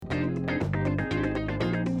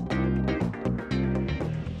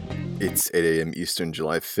It's 8 a.m. Eastern,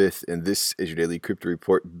 July 5th, and this is your daily crypto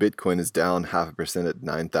report. Bitcoin is down 0.5% at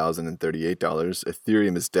 $9,038.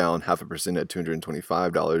 Ethereum is down 0.5% at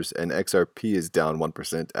 $225, and XRP is down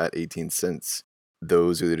 1% at 18 cents.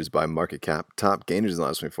 Those are leaders by market cap. Top gainers in the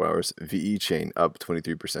last 24 hours, VeChain up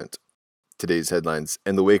 23%. Today's headlines.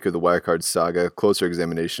 In the wake of the Wirecard saga, closer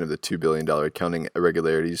examination of the $2 billion accounting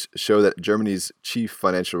irregularities show that Germany's chief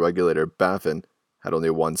financial regulator, BaFin, had only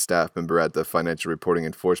one staff member at the Financial Reporting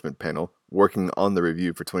Enforcement Panel working on the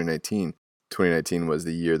review for 2019. 2019 was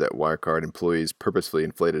the year that Wirecard employees purposefully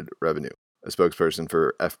inflated revenue. A spokesperson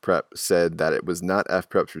for FPREP said that it was not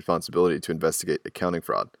FPREP's responsibility to investigate accounting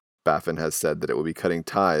fraud. BaFin has said that it will be cutting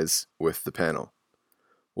ties with the panel.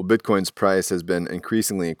 Well, Bitcoin's price has been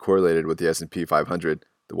increasingly correlated with the S&P 500.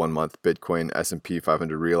 The one-month Bitcoin S&P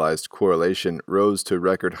 500 realized correlation rose to a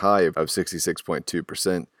record high of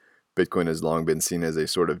 66.2%. Bitcoin has long been seen as a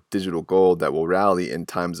sort of digital gold that will rally in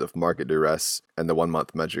times of market duress, and the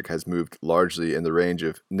one-month metric has moved largely in the range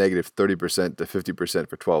of negative 30% to 50%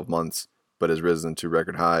 for 12 months, but has risen to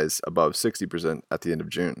record highs above 60% at the end of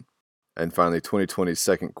June. And finally, 2020's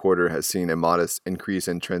second quarter has seen a modest increase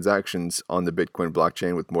in transactions on the Bitcoin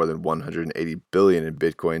blockchain, with more than 180 billion in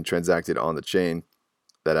Bitcoin transacted on the chain.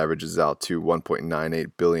 That averages out to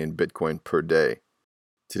 1.98 billion Bitcoin per day.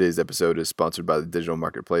 Today's episode is sponsored by the digital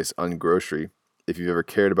marketplace Ungrocery. If you've ever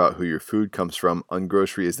cared about who your food comes from,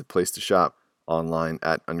 Ungrocery is the place to shop, online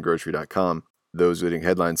at ungrocery.com. Those leading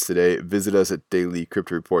headlines today. Visit us at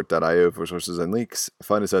dailycryptoreport.io for sources and links.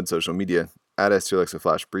 Find us on social media. Add us to your Alexa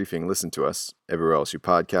Flash Briefing. Listen to us everywhere else you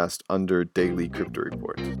podcast under Daily Crypto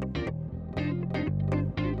Report.